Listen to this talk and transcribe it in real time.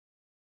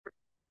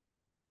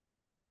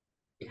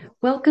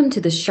Welcome to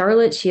the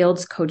Charlotte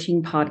Shields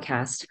Coaching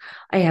Podcast.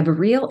 I have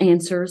real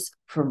answers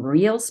from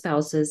real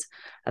spouses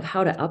of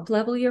how to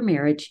uplevel your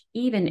marriage,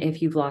 even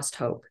if you've lost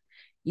hope.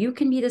 You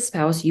can be the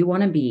spouse you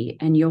want to be,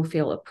 and you'll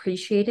feel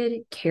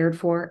appreciated, cared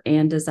for,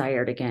 and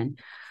desired again.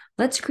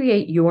 Let's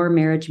create your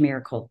marriage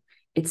miracle.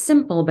 It's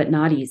simple, but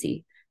not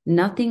easy.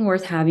 Nothing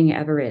worth having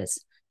ever is.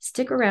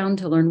 Stick around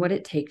to learn what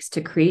it takes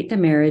to create the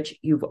marriage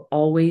you've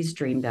always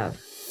dreamed of.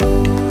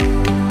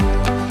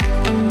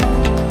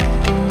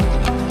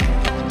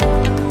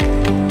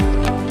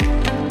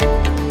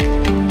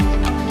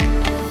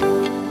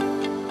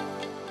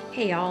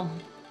 Hey, y'all.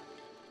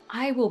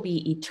 I will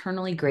be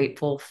eternally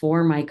grateful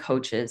for my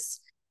coaches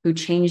who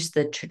changed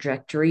the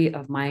trajectory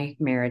of my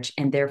marriage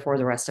and therefore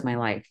the rest of my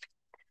life.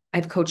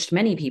 I've coached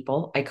many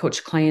people. I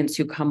coach clients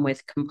who come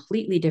with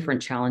completely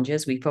different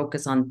challenges. We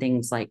focus on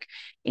things like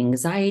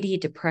anxiety,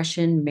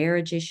 depression,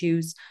 marriage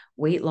issues,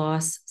 weight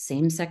loss,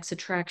 same sex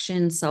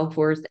attraction, self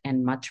worth,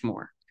 and much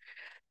more.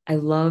 I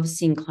love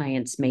seeing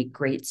clients make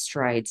great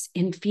strides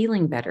in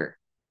feeling better.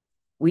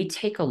 We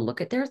take a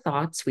look at their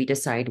thoughts. We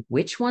decide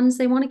which ones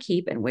they want to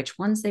keep and which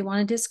ones they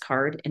want to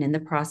discard. And in the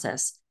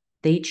process,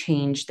 they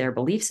change their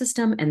belief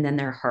system and then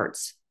their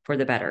hearts for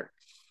the better.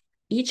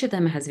 Each of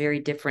them has very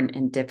different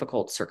and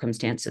difficult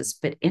circumstances,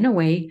 but in a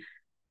way,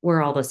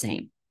 we're all the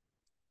same.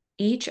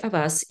 Each of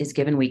us is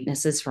given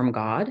weaknesses from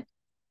God.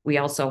 We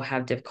also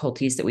have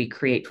difficulties that we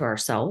create for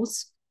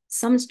ourselves.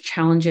 Some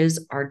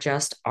challenges are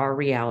just our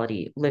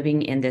reality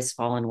living in this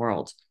fallen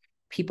world.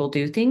 People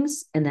do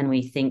things and then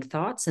we think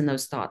thoughts, and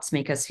those thoughts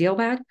make us feel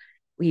bad.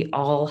 We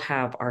all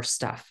have our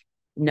stuff.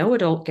 No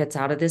adult gets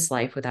out of this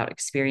life without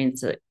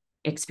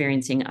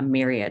experiencing a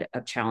myriad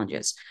of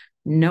challenges.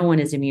 No one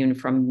is immune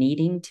from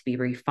needing to be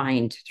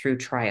refined through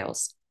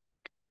trials.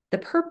 The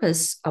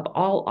purpose of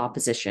all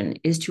opposition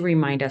is to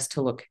remind us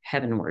to look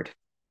heavenward.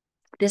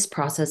 This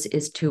process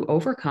is to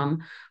overcome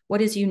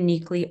what is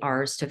uniquely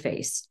ours to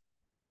face,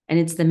 and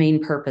it's the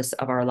main purpose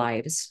of our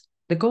lives.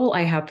 The goal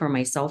I have for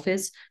myself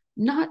is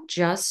not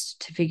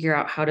just to figure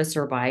out how to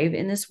survive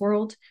in this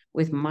world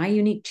with my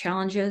unique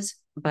challenges,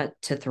 but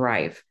to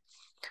thrive.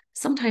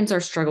 Sometimes our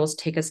struggles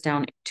take us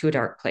down to a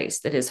dark place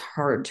that is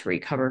hard to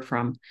recover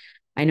from.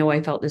 I know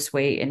I felt this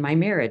way in my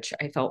marriage.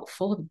 I felt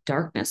full of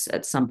darkness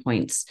at some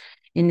points.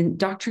 In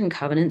Doctrine and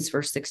Covenants,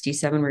 verse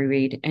 67, we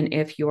read, "And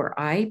if your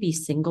eye be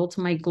single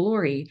to my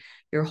glory,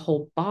 your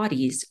whole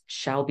bodies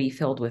shall be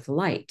filled with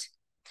light,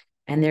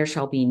 and there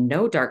shall be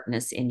no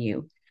darkness in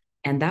you.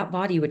 And that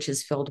body which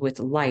is filled with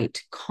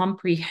light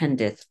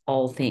comprehendeth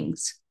all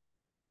things."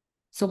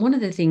 So, one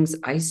of the things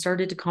I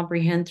started to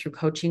comprehend through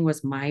coaching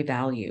was my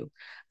value.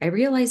 I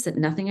realized that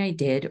nothing I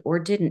did or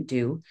didn't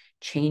do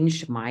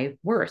changed my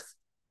worth.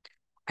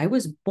 I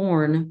was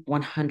born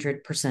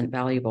 100%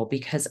 valuable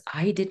because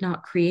I did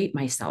not create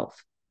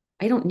myself.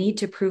 I don't need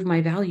to prove my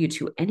value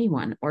to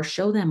anyone or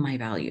show them my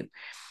value.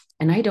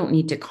 And I don't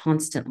need to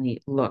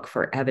constantly look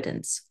for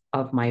evidence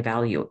of my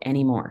value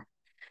anymore.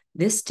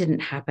 This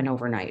didn't happen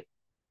overnight.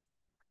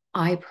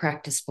 I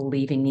practiced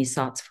believing these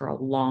thoughts for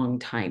a long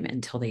time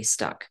until they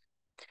stuck.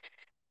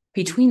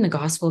 Between the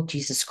gospel of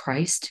Jesus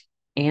Christ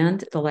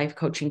and the life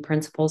coaching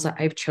principles that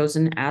I've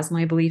chosen as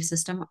my belief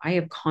system, I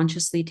have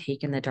consciously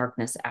taken the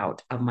darkness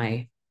out of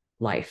my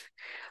life.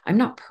 I'm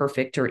not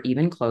perfect or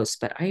even close,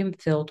 but I am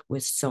filled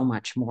with so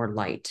much more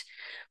light.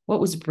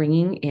 What was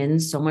bringing in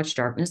so much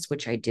darkness,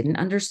 which I didn't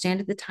understand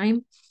at the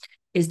time,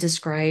 is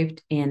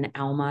described in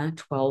Alma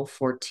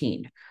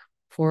 12:14.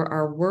 "For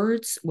our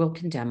words will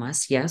condemn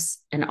us,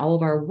 yes, and all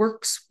of our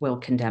works will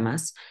condemn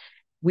us.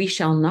 We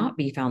shall not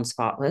be found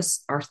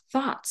spotless. Our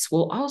thoughts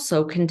will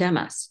also condemn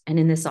us. And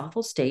in this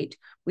awful state,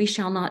 we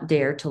shall not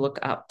dare to look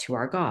up to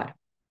our God."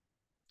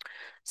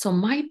 So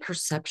my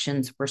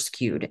perceptions were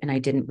skewed and I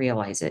didn't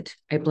realize it.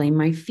 I blame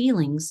my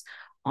feelings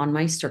on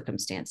my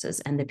circumstances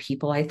and the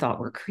people I thought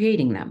were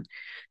creating them.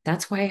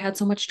 That's why I had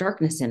so much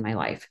darkness in my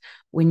life.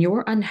 When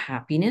your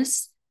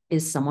unhappiness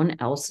is someone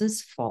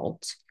else's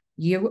fault,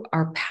 you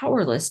are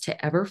powerless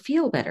to ever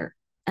feel better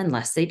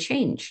unless they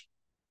change.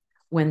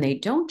 When they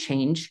don't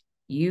change,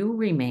 you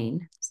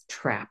remain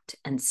trapped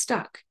and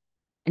stuck.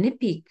 And it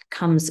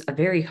becomes a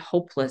very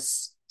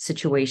hopeless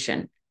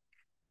situation,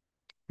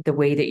 the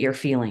way that you're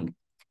feeling.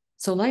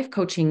 So, life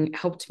coaching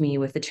helped me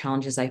with the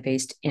challenges I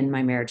faced in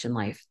my marriage and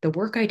life. The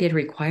work I did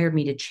required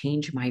me to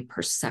change my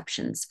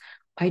perceptions.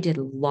 I did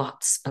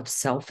lots of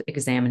self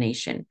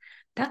examination.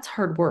 That's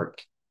hard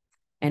work,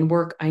 and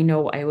work I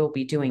know I will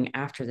be doing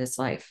after this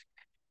life.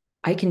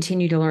 I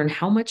continue to learn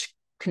how much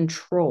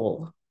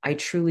control I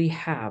truly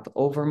have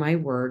over my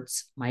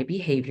words, my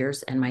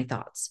behaviors, and my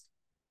thoughts,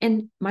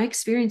 and my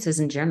experiences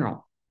in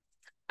general.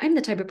 I'm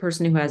the type of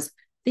person who has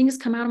things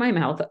come out of my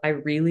mouth I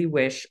really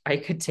wish I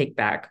could take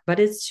back, but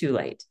it's too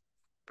late.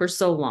 For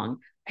so long,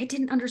 I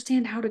didn't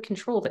understand how to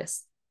control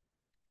this.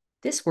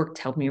 This work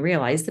helped me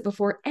realize that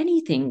before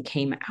anything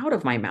came out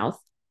of my mouth,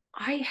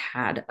 I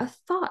had a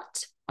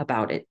thought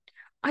about it.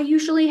 I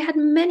usually had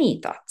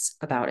many thoughts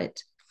about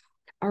it.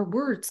 Our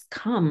words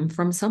come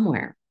from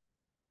somewhere.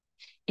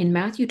 In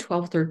Matthew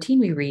 12:13,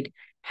 we read,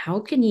 "How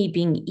can ye,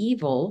 being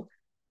evil,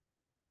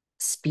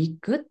 Speak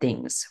good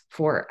things,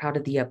 for out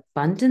of the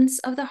abundance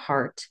of the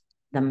heart,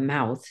 the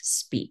mouth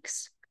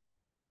speaks.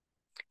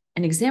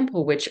 An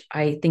example, which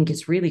I think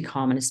is really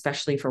common,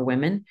 especially for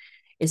women,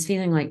 is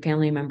feeling like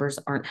family members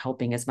aren't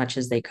helping as much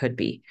as they could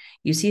be.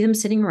 You see them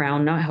sitting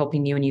around not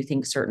helping you, and you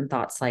think certain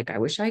thoughts like, I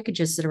wish I could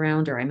just sit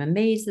around, or I'm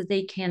amazed that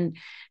they can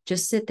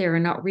just sit there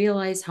and not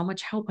realize how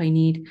much help I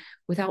need.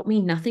 Without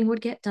me, nothing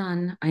would get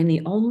done. I'm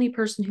the only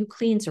person who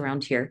cleans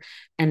around here,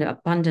 and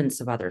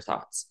abundance of other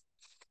thoughts.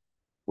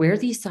 Where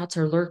these thoughts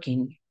are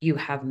lurking, you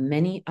have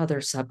many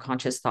other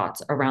subconscious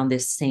thoughts around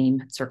this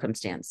same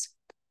circumstance.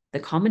 The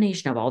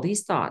combination of all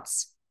these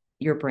thoughts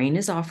your brain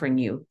is offering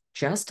you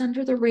just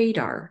under the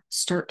radar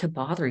start to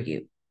bother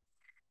you.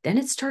 Then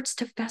it starts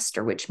to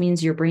fester, which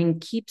means your brain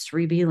keeps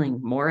revealing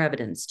more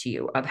evidence to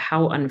you of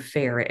how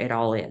unfair it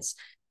all is,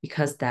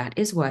 because that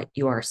is what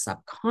you are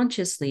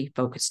subconsciously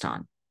focused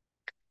on.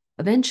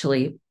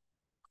 Eventually,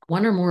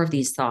 one or more of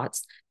these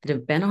thoughts that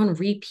have been on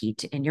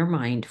repeat in your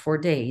mind for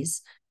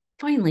days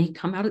finally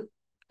come out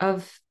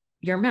of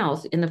your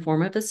mouth in the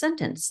form of a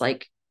sentence,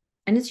 like,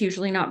 and it's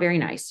usually not very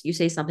nice. You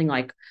say something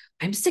like,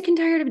 I'm sick and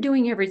tired of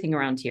doing everything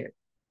around here.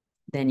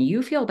 Then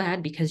you feel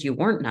bad because you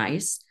weren't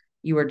nice.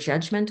 You are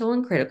judgmental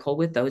and critical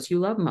with those you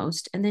love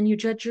most. And then you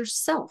judge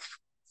yourself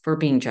for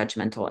being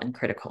judgmental and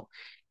critical.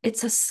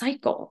 It's a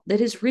cycle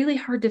that is really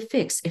hard to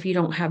fix if you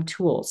don't have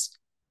tools.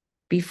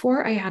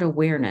 Before I had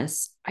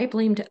awareness, I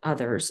blamed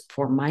others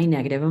for my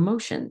negative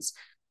emotions.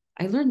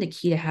 I learned the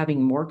key to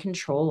having more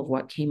control of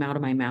what came out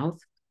of my mouth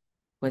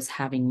was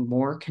having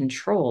more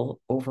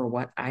control over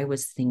what I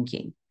was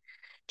thinking.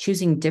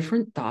 Choosing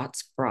different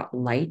thoughts brought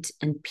light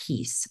and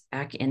peace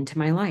back into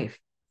my life.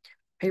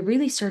 I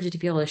really started to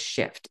feel a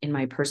shift in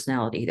my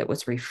personality that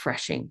was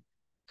refreshing.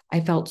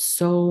 I felt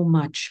so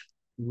much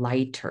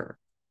lighter.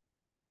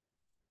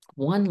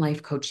 One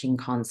life coaching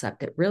concept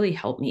that really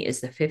helped me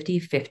is the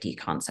 50-50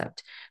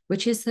 concept,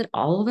 which is that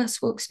all of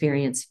us will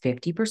experience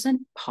 50%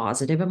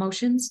 positive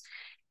emotions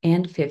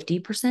and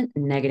 50%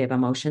 negative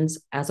emotions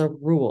as a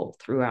rule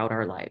throughout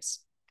our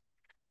lives.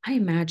 I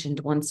imagined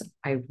once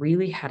I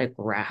really had a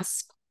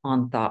grasp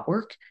on thought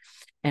work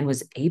and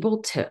was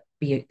able to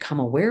become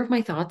aware of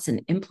my thoughts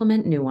and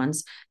implement new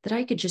ones, that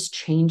I could just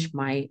change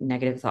my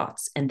negative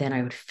thoughts and then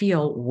I would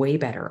feel way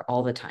better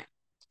all the time.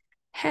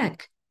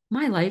 Heck,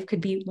 my life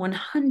could be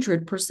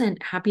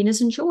 100%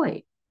 happiness and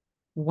joy.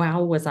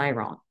 Wow, was I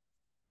wrong?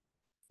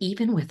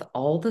 Even with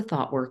all the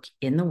thought work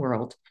in the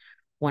world,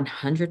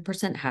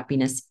 100%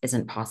 happiness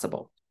isn't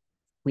possible.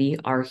 We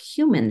are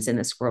humans in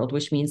this world,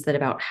 which means that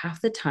about half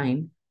the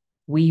time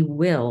we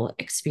will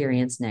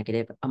experience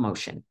negative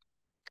emotion.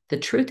 The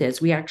truth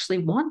is, we actually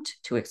want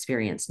to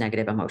experience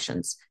negative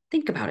emotions.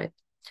 Think about it.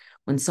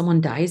 When someone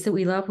dies that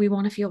we love, we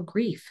want to feel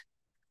grief.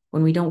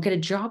 When we don't get a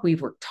job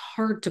we've worked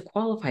hard to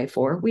qualify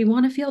for, we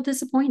want to feel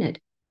disappointed.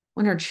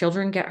 When our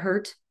children get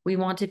hurt, we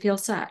want to feel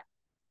sad.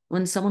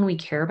 When someone we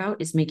care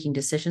about is making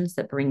decisions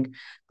that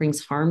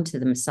brings harm to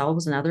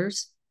themselves and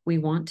others, we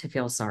want to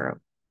feel sorrow.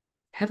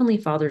 Heavenly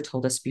Father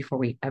told us before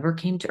we ever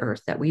came to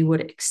earth that we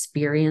would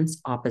experience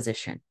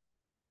opposition.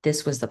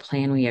 This was the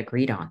plan we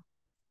agreed on.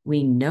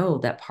 We know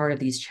that part of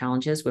these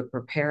challenges would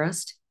prepare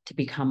us to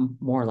become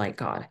more like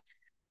God.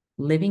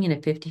 Living in a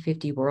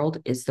 50-50 world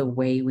is the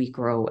way we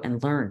grow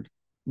and learn.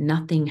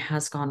 Nothing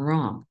has gone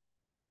wrong.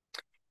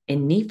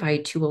 In Nephi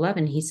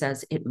 2:11, he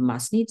says, it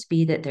must needs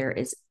be that there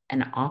is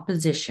an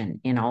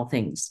opposition in all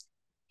things.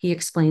 He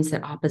explains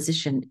that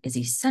opposition is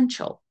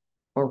essential,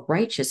 or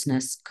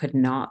righteousness could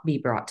not be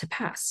brought to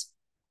pass.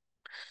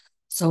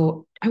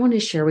 So I want to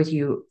share with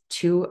you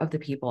two of the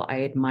people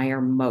I admire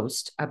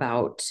most,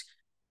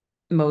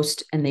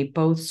 and they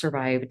both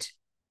survived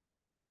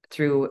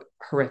through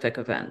horrific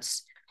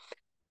events.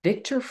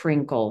 Viktor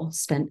Frankl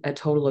spent a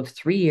total of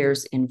 3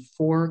 years in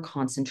 4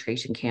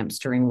 concentration camps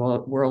during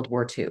World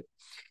War II.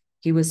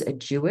 He was a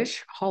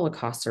Jewish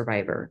Holocaust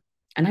survivor,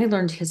 and I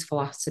learned his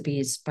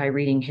philosophies by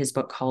reading his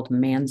book called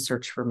Man's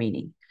Search for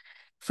Meaning.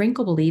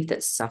 Frankl believed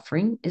that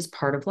suffering is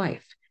part of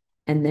life,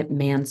 and that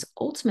man's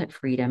ultimate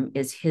freedom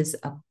is his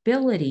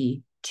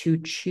ability to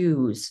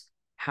choose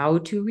how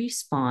to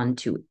respond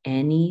to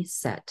any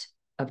set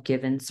of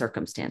given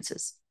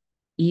circumstances,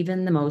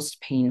 even the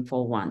most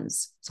painful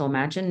ones. So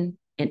imagine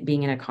it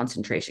being in a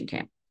concentration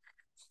camp.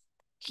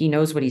 He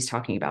knows what he's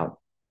talking about.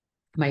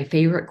 My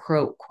favorite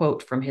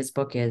quote from his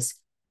book is,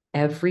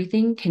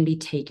 everything can be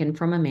taken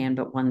from a man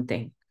but one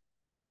thing,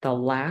 the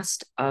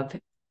last of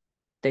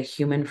the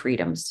human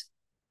freedoms,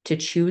 to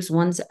choose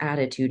one's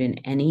attitude in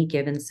any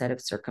given set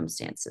of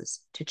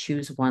circumstances, to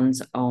choose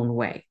one's own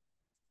way.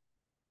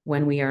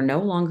 When we are no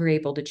longer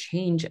able to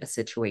change a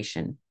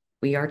situation,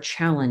 we are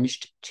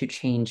challenged to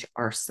change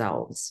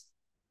ourselves.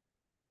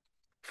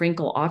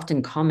 Frankl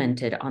often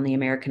commented on the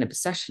American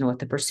obsession with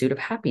the pursuit of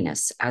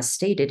happiness, as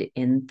stated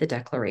in the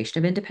Declaration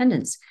of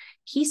Independence.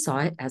 He saw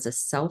it as a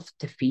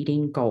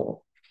self-defeating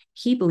goal.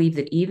 He believed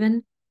that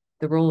even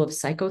the role of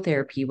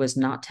psychotherapy was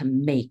not to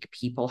make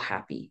people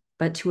happy,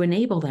 but to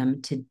enable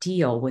them to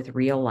deal with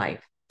real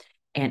life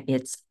and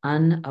its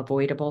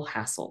unavoidable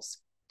hassles.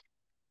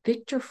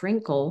 Viktor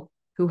Frankl,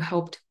 who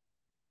helped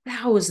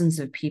thousands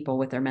of people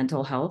with their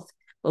mental health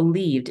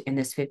believed in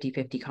this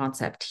 50-50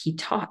 concept. He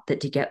taught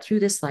that to get through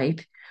this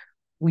life,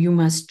 you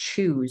must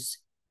choose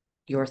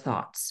your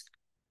thoughts.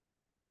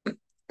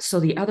 So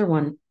the other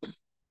one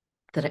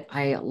that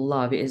I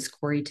love is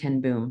Corrie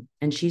ten Boom,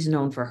 and she's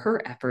known for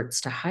her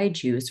efforts to hide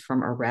Jews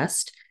from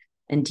arrest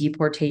and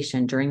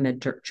deportation during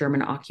the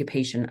German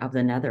occupation of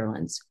the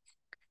Netherlands.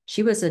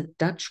 She was a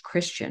Dutch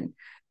Christian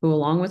who,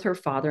 along with her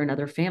father and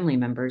other family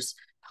members,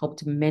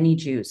 helped many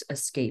Jews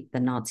escape the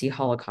Nazi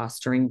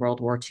Holocaust during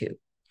World War II.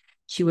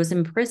 She was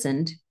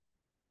imprisoned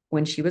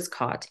when she was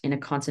caught in a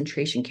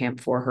concentration camp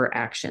for her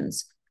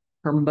actions.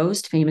 Her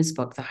most famous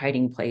book, The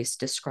Hiding Place,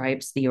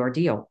 describes the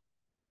ordeal.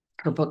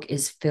 Her book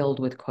is filled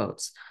with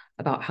quotes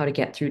about how to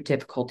get through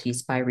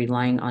difficulties by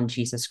relying on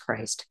Jesus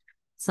Christ.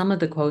 Some of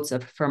the quotes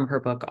from her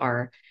book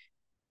are,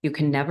 "You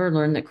can never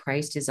learn that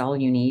Christ is all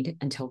you need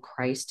until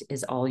Christ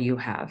is all you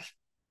have.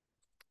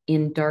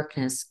 In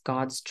darkness,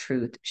 God's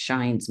truth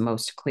shines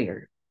most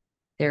clear.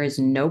 There is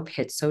no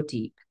pit so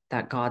deep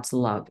that God's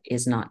love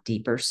is not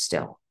deeper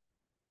still.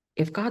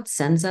 If God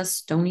sends us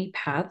stony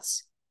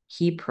paths,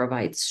 he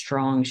provides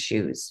strong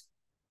shoes."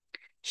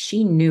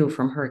 She knew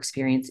from her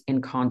experience in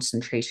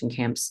concentration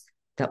camps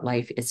that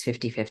life is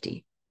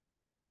 50-50.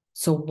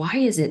 So why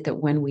is it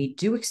that when we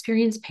do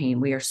experience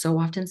pain, we are so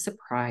often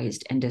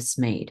surprised and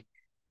dismayed?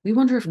 We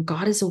wonder if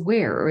God is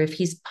aware or if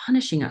he's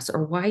punishing us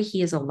or why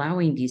he is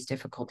allowing these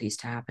difficulties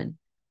to happen.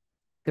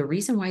 The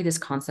reason why this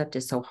concept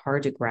is so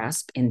hard to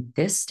grasp in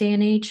this day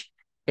and age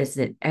is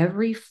that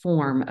every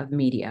form of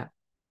media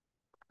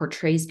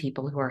portrays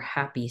people who are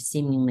happy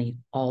seemingly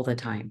all the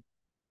time.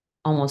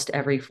 Almost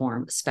every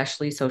form,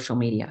 especially social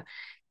media.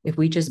 If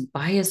we just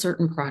buy a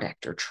certain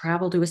product or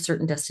travel to a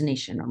certain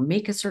destination or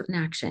make a certain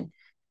action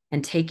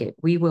and take it,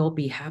 we will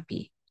be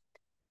happy.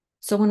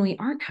 So when we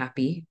aren't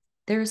happy,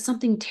 there is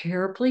something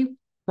terribly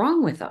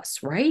wrong with us,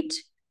 right?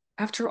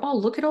 After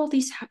all, look at all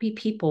these happy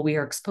people we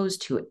are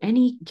exposed to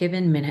any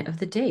given minute of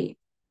the day.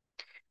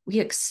 We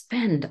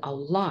expend a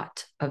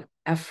lot of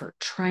effort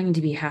trying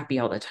to be happy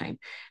all the time.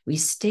 We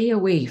stay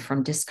away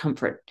from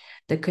discomfort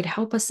that could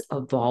help us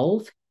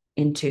evolve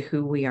into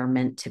who we are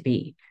meant to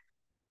be,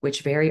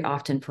 which very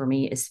often for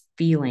me is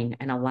feeling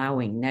and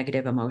allowing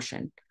negative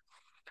emotion.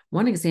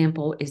 One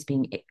example is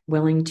being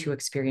willing to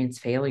experience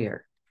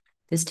failure.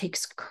 This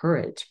takes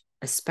courage,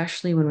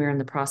 especially when we're in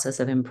the process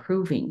of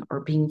improving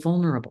or being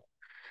vulnerable.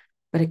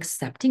 But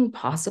accepting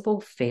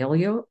possible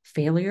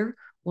failure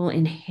will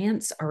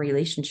enhance our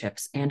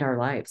relationships and our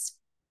lives.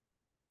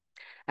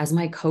 As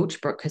my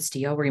coach, Brooke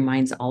Castillo,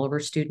 reminds all of her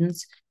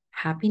students,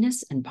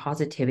 happiness and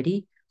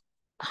positivity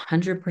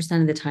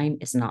 100% of the time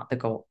is not the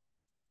goal.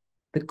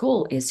 The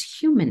goal is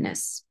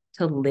humanness,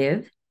 to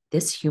live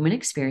this human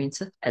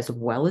experience as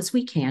well as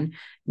we can,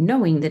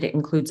 knowing that it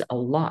includes a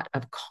lot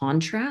of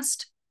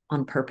contrast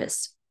on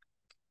purpose.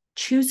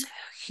 Choose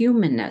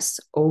humanness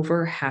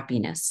over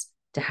happiness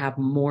to have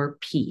more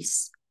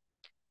peace.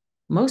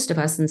 Most of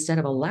us, instead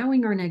of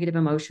allowing our negative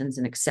emotions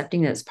and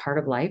accepting that it's part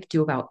of life,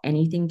 do about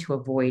anything to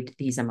avoid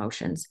these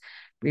emotions.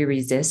 We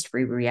resist,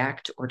 we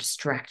react, or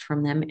distract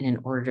from them in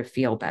order to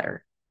feel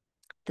better.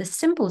 The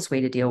simplest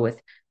way to deal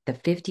with the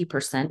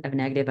 50% of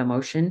negative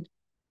emotion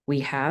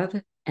we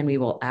have and we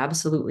will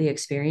absolutely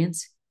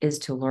experience is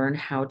to learn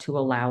how to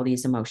allow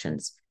these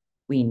emotions.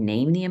 We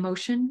name the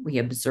emotion, we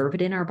observe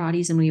it in our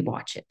bodies, and we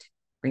watch it.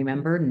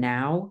 Remember,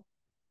 now,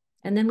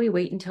 and then we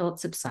wait until it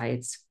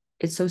subsides.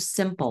 It's so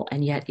simple,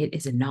 and yet it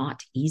is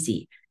not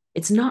easy.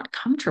 It's not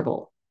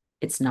comfortable.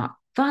 It's not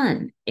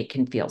fun. It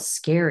can feel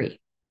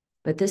scary.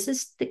 But this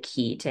is the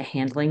key to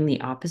handling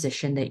the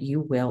opposition that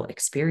you will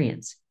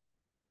experience.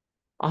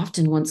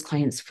 Often, once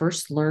clients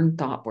first learn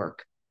thought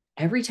work,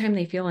 every time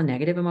they feel a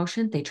negative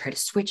emotion, they try to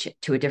switch it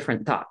to a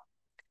different thought.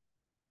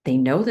 They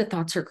know that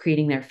thoughts are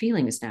creating their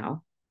feelings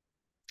now,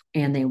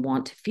 and they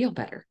want to feel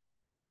better,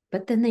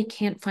 but then they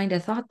can't find a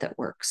thought that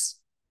works.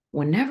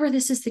 Whenever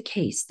this is the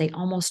case, they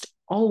almost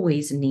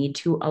always need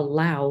to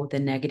allow the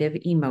negative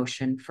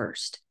emotion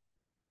first.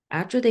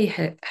 After they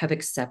have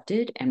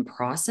accepted and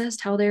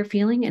processed how they're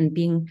feeling and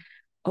being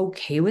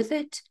okay with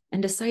it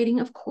and deciding,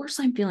 of course,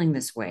 I'm feeling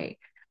this way.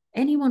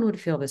 Anyone would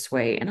feel this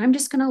way, and I'm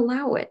just going to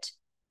allow it.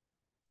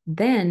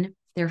 Then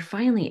they're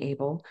finally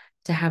able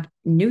to have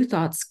new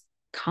thoughts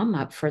come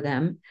up for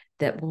them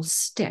that will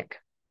stick.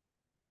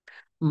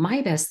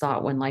 My best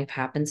thought when life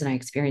happens and I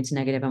experience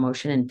negative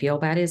emotion and feel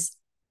bad is,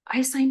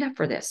 I signed up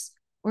for this,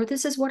 or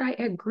this is what I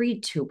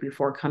agreed to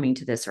before coming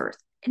to this earth,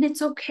 and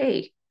it's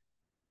okay.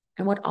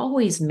 And what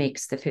always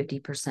makes the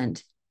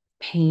 50%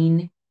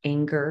 pain,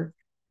 anger,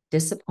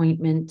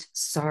 disappointment,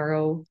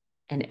 sorrow,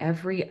 and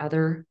every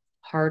other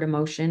hard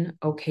emotion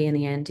okay in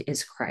the end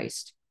is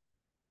Christ.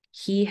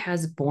 He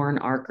has borne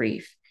our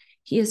grief.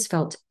 He has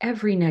felt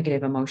every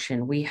negative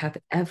emotion we have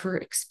ever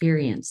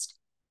experienced.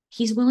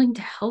 He's willing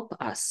to help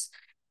us,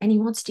 and he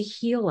wants to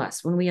heal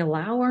us. When we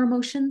allow our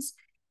emotions,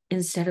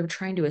 instead of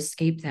trying to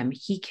escape them,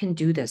 he can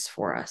do this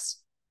for us.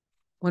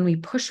 When we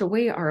push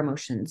away our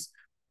emotions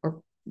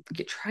or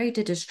try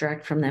to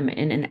distract from them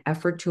in an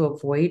effort to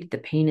avoid the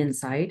pain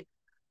inside,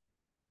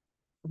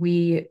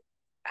 we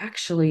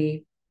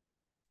actually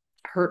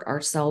hurt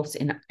ourselves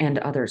and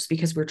others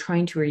because we're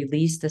trying to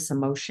release this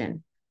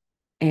emotion.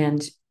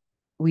 And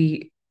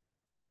we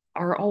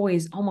are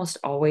almost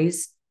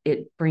always,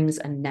 it brings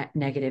a net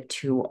negative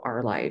to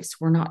our lives.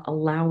 We're not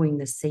allowing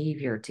the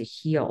Savior to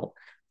heal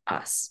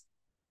us.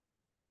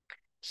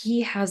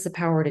 He has the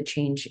power to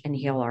change and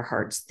heal our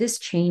hearts. This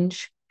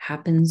change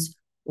happens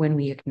when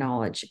we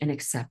acknowledge and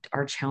accept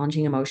our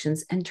challenging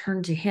emotions and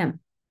turn to Him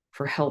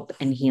for help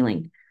and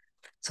healing.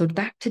 So,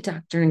 back to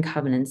Doctrine and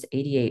Covenants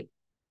 88,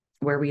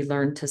 where we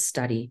learn to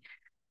study,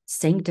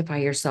 sanctify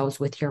yourselves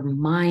with your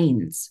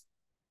minds.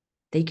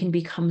 They can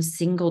become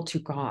single to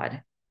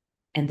God.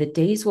 And the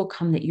days will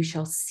come that you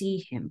shall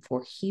see Him,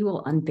 for He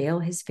will unveil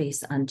His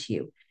face unto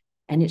you.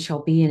 And it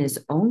shall be in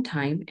His own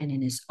time and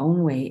in His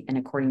own way and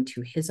according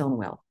to His own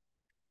will.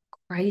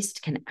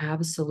 Christ can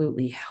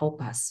absolutely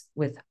help us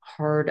with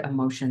hard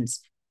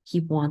emotions. He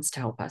wants to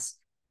help us.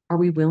 Are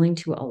we willing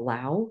to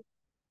allow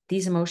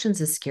these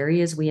emotions, as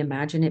scary as we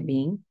imagine it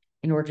being,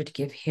 in order to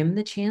give Him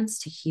the chance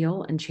to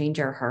heal and change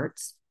our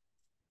hearts?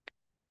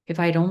 If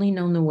I'd only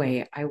known the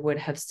way, I would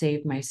have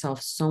saved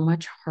myself so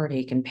much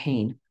heartache and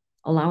pain.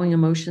 Allowing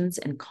emotions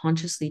and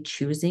consciously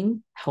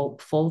choosing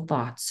helpful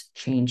thoughts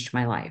changed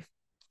my life.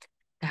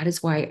 That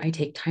is why I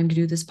take time to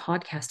do this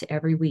podcast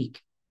every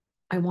week.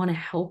 I want to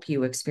help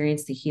you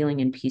experience the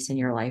healing and peace in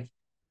your life,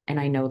 and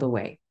I know the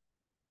way.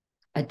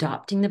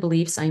 Adopting the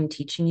beliefs I am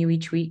teaching you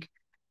each week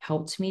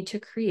helped me to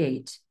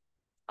create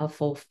a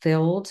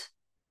fulfilled,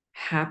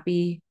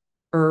 happy,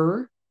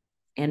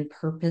 and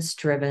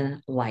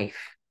purpose-driven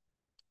life.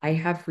 I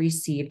have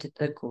received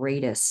the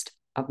greatest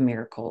of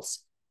miracles.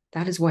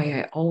 That is why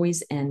I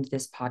always end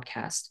this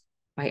podcast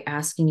by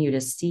asking you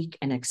to seek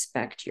and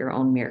expect your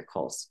own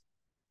miracles.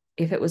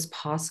 If it was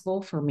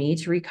possible for me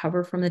to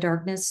recover from the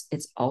darkness,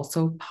 it's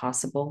also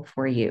possible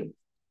for you.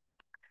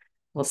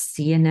 We'll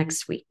see you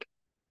next week.